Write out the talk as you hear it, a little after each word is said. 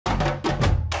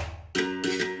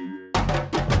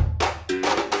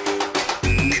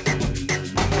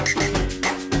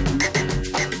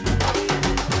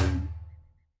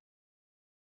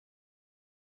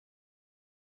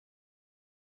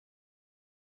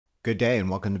Good day and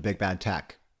welcome to Big Bad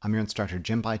Tech. I'm your instructor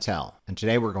Jim Pytel, and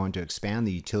today we're going to expand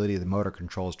the utility of the motor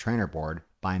controls trainer board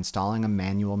by installing a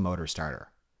manual motor starter.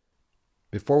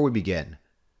 Before we begin,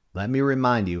 let me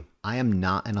remind you I am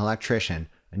not an electrician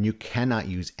and you cannot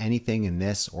use anything in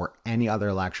this or any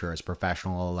other lecture as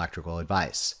professional electrical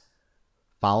advice.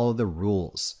 Follow the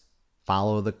rules.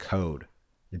 Follow the code.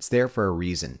 It's there for a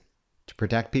reason, to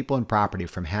protect people and property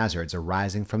from hazards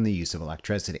arising from the use of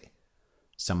electricity.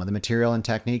 Some of the material and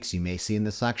techniques you may see in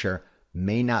this lecture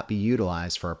may not be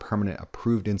utilized for a permanent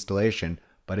approved installation,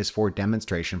 but is for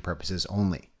demonstration purposes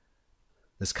only.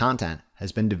 This content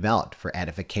has been developed for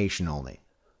edification only.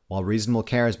 While reasonable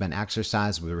care has been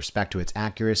exercised with respect to its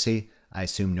accuracy, I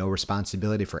assume no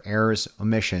responsibility for errors,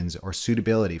 omissions, or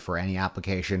suitability for any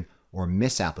application or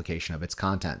misapplication of its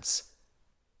contents.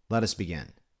 Let us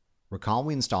begin. Recall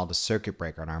we installed a circuit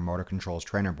breaker on our motor controls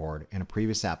trainer board in a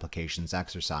previous applications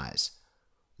exercise.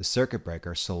 The circuit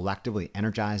breaker selectively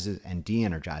energizes and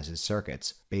de-energizes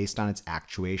circuits based on its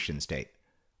actuation state.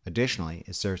 Additionally,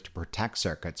 it serves to protect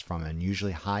circuits from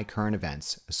unusually high current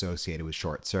events associated with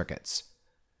short circuits.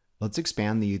 Let's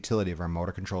expand the utility of our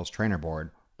motor controls trainer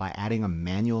board by adding a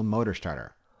manual motor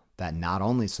starter that not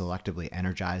only selectively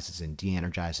energizes and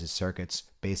de-energizes circuits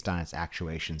based on its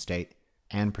actuation state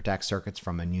and protects circuits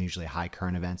from unusually high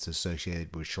current events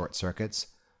associated with short circuits,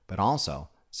 but also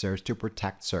serves to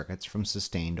protect circuits from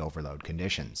sustained overload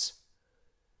conditions.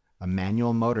 A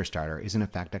manual motor starter is in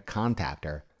effect a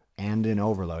contactor and an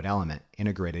overload element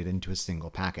integrated into a single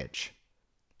package.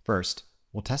 First,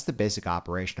 we'll test the basic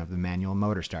operation of the manual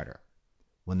motor starter.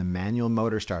 When the manual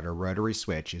motor starter rotary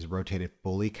switch is rotated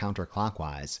fully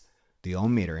counterclockwise, the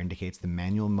ohm meter indicates the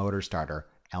manual motor starter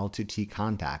L to T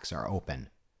contacts are open.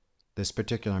 This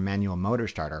particular manual motor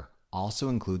starter also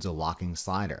includes a locking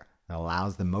slider that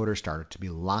allows the motor starter to be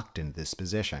locked into this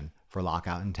position for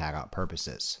lockout and tagout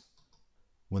purposes.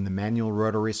 When the manual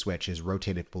rotary switch is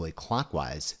rotated fully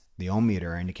clockwise, the ohm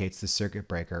meter indicates the circuit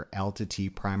breaker L to T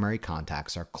primary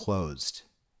contacts are closed.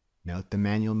 Note the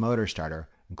manual motor starter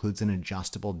includes an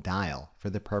adjustable dial for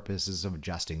the purposes of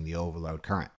adjusting the overload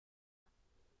current.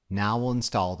 Now we'll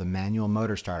install the manual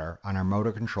motor starter on our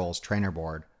motor controls trainer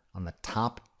board on the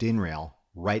top DIN rail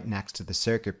right next to the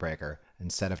circuit breaker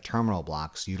and set of terminal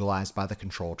blocks utilized by the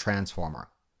control transformer.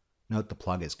 Note the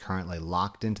plug is currently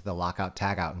locked into the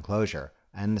lockout-tagout enclosure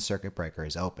and the circuit breaker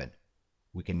is open.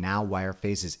 We can now wire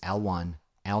phases L1,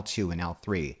 L2, and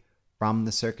L3 from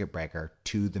the circuit breaker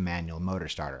to the manual motor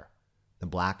starter. The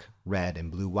black, red,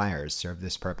 and blue wires serve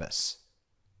this purpose.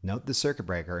 Note the circuit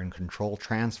breaker and control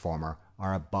transformer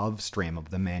are above stream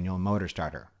of the manual motor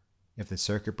starter. If the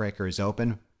circuit breaker is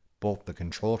open, both the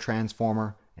control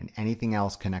transformer and anything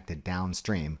else connected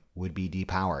downstream would be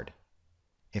depowered.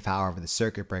 If, however, the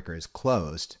circuit breaker is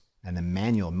closed and the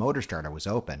manual motor starter was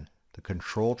open, the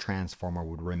control transformer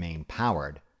would remain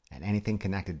powered and anything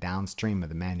connected downstream of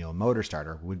the manual motor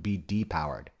starter would be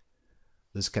depowered.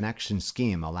 This connection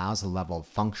scheme allows a level of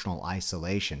functional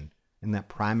isolation in that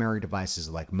primary devices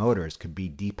like motors could be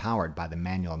depowered by the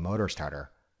manual motor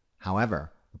starter.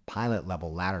 However, the pilot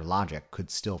level ladder logic could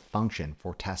still function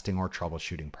for testing or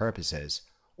troubleshooting purposes,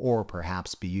 or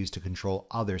perhaps be used to control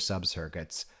other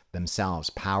subcircuits themselves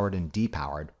powered and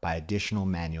depowered by additional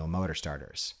manual motor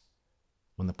starters.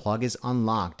 When the plug is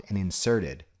unlocked and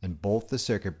inserted and both the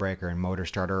circuit breaker and motor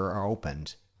starter are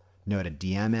opened, note a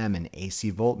DMM and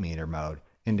AC voltmeter mode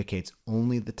indicates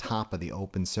only the top of the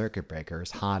open circuit breaker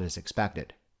is hot as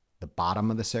expected. The bottom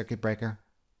of the circuit breaker,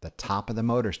 the top of the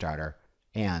motor starter,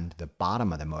 and the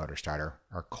bottom of the motor starter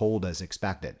are cold as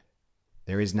expected.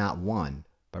 There is not one,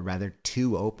 but rather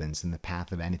two opens in the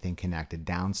path of anything connected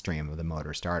downstream of the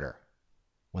motor starter.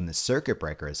 When the circuit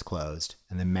breaker is closed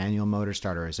and the manual motor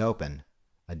starter is open,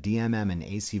 a DMM and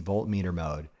AC voltmeter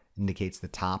mode indicates the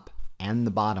top and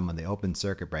the bottom of the open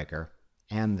circuit breaker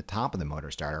and the top of the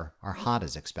motor starter are hot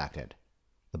as expected.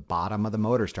 The bottom of the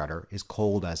motor starter is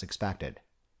cold as expected.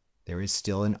 There is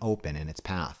still an open in its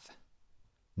path.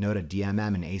 Note a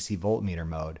DMM and AC voltmeter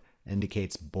mode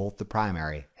indicates both the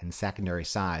primary and secondary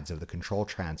sides of the control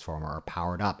transformer are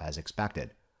powered up as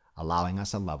expected, allowing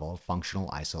us a level of functional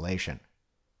isolation.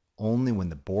 Only when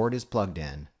the board is plugged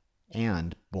in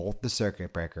and both the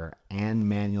circuit breaker and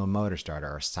manual motor starter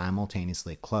are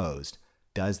simultaneously closed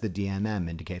does the DMM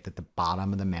indicate that the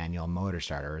bottom of the manual motor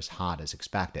starter is hot as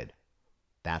expected.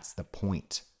 That's the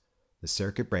point. The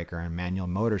circuit breaker and manual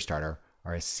motor starter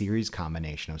are a series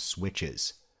combination of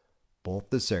switches.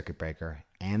 Both the circuit breaker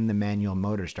and the manual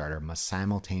motor starter must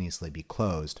simultaneously be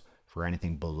closed for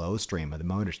anything below stream of the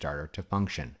motor starter to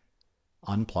function.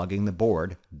 Unplugging the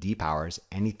board depowers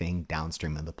anything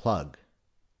downstream of the plug.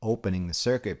 opening the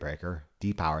circuit breaker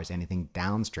depowers anything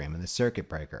downstream of the circuit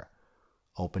breaker.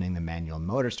 Opening the manual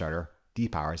motor starter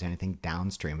depowers anything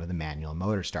downstream of the manual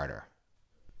motor starter.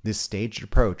 This staged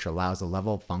approach allows a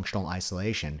level of functional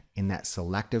isolation in that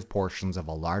selective portions of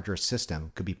a larger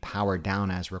system could be powered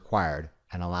down as required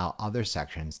and allow other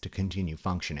sections to continue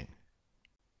functioning.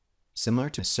 Similar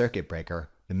to a circuit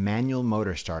breaker, the manual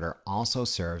motor starter also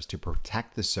serves to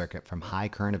protect the circuit from high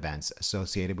current events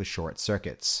associated with short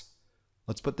circuits.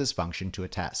 Let's put this function to a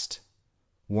test.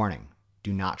 Warning: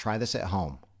 do not try this at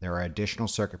home. There are additional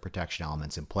circuit protection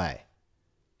elements in play.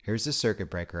 Here's the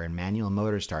circuit breaker and manual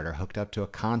motor starter hooked up to a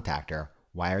contactor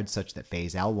wired such that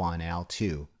phase L1 and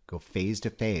L2 go phase to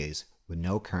phase with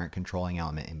no current controlling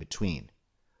element in between.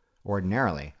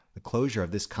 Ordinarily, the closure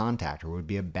of this contactor would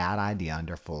be a bad idea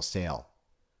under full sail.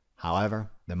 However,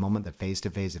 the moment the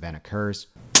phase-to-phase event occurs,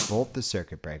 both the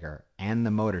circuit breaker and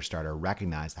the motor starter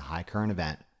recognize the high current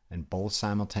event and both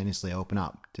simultaneously open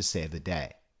up to save the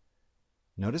day.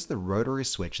 Notice the rotary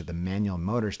switch of the manual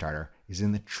motor starter is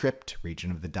in the tripped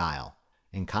region of the dial,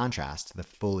 in contrast to the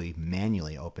fully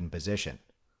manually open position.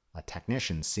 A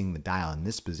technician seeing the dial in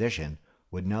this position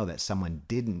would know that someone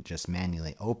didn't just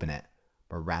manually open it,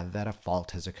 but rather that a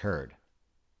fault has occurred.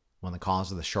 When the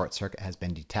cause of the short circuit has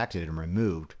been detected and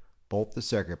removed, both the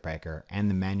circuit breaker and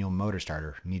the manual motor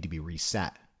starter need to be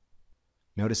reset.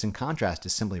 Notice in contrast to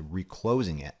simply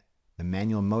reclosing it, the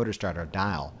manual motor starter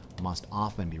dial must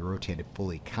often be rotated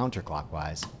fully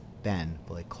counterclockwise, then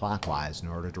fully clockwise in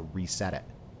order to reset it.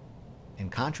 In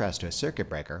contrast to a circuit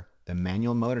breaker, the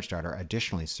manual motor starter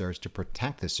additionally serves to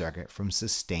protect the circuit from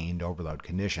sustained overload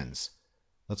conditions.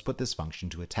 Let's put this function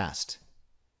to a test.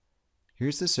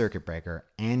 Here's the circuit breaker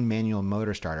and manual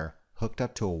motor starter hooked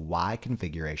up to a Y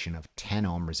configuration of 10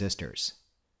 ohm resistors.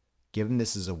 Given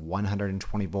this is a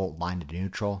 120 volt line to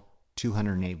neutral,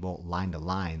 208 volt line to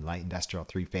line light industrial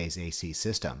 3-phase AC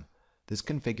system, this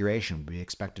configuration would be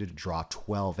expected to draw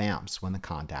 12 amps when the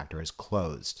contactor is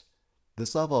closed.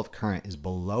 This level of current is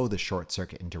below the short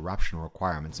circuit interruption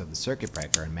requirements of the circuit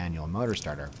breaker and manual motor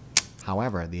starter.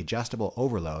 However, the adjustable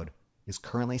overload is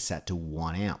currently set to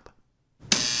 1 amp.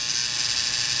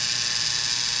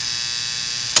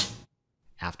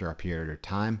 After a period of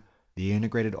time, the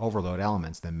integrated overload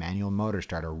elements of the manual motor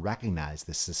starter recognize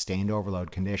this sustained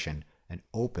overload condition and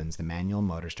opens the manual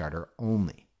motor starter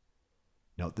only.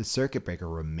 Note the circuit breaker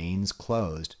remains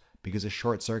closed because a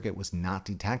short circuit was not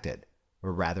detected, but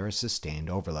rather a sustained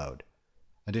overload.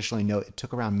 Additionally, note it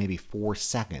took around maybe 4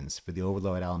 seconds for the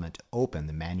overload element to open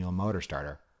the manual motor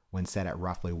starter when set at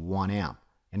roughly 1 amp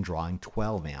and drawing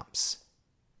 12 amps.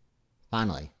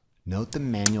 Finally, note the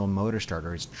manual motor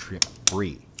starter is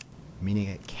trip-free, meaning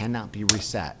it cannot be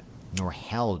reset nor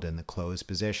held in the closed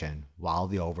position while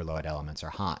the overload elements are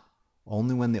hot.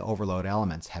 Only when the overload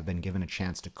elements have been given a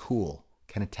chance to cool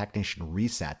can a technician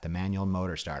reset the manual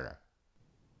motor starter.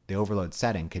 The overload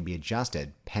setting can be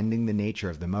adjusted pending the nature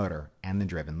of the motor and the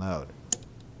driven load.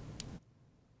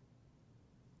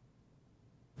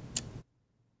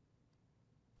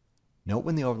 Note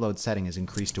when the overload setting is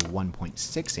increased to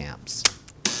 1.6 amps.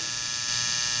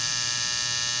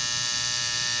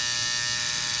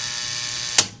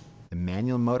 The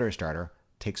manual motor starter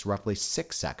takes roughly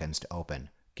 6 seconds to open,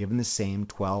 given the same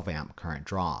 12 amp current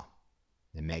draw.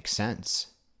 It makes sense.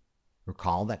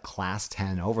 Recall that class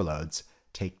 10 overloads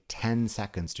take 10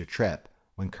 seconds to trip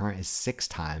when current is 6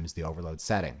 times the overload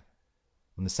setting.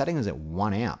 When the setting is at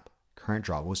 1 amp, current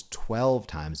draw was 12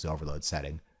 times the overload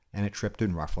setting and it tripped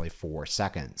in roughly 4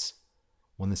 seconds.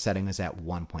 When the setting is at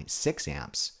 1.6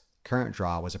 amps, current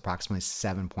draw was approximately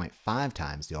 7.5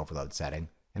 times the overload setting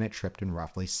and it tripped in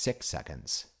roughly 6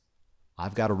 seconds.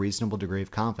 I've got a reasonable degree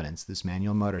of confidence this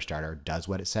manual motor starter does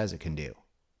what it says it can do,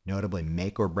 notably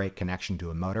make or break connection to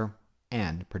a motor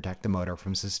and protect the motor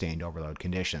from sustained overload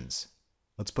conditions.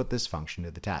 Let's put this function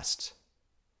to the test.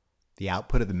 The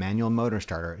output of the manual motor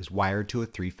starter is wired to a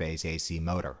 3-phase AC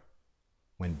motor.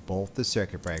 When both the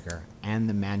circuit breaker and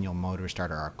the manual motor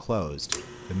starter are closed,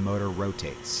 the motor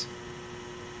rotates.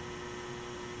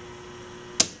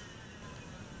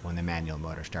 When the manual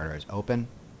motor starter is open,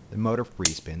 the motor free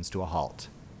spins to a halt.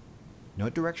 No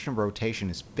direction of rotation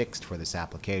is fixed for this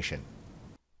application.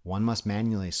 One must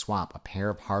manually swap a pair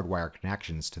of hardwire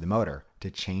connections to the motor to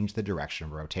change the direction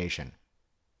of rotation.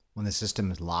 When the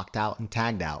system is locked out and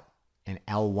tagged out, and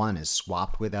L1 is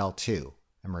swapped with L2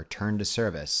 and returned to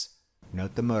service,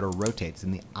 note the motor rotates in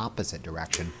the opposite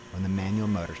direction when the manual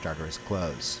motor starter is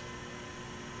closed.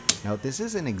 Note this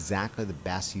isn't exactly the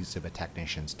best use of a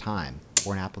technician's time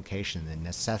for an application that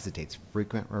necessitates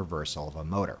frequent reversal of a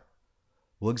motor.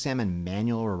 We'll examine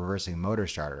manual reversing motor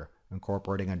starter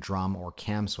incorporating a drum or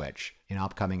cam switch in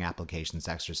upcoming applications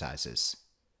exercises.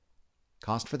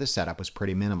 Cost for the setup was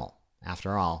pretty minimal.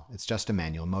 After all, it's just a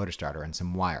manual motor starter and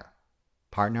some wire.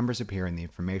 Part numbers appear in the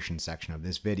information section of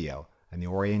this video and the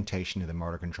orientation to the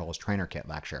Motor Controls Trainer Kit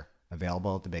lecture,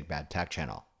 available at the Big Bad Tech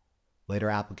channel. Later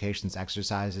applications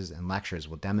exercises and lectures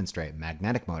will demonstrate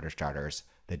magnetic motor starters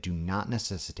that do not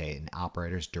necessitate an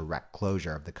operator's direct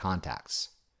closure of the contacts.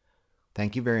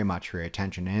 Thank you very much for your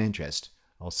attention and interest.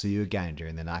 I'll see you again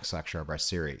during the next lecture of our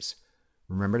series.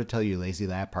 Remember to tell your Lazy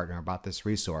Lab partner about this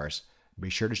resource. Be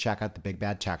sure to check out the Big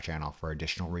Bad Tech channel for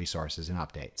additional resources and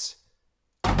updates.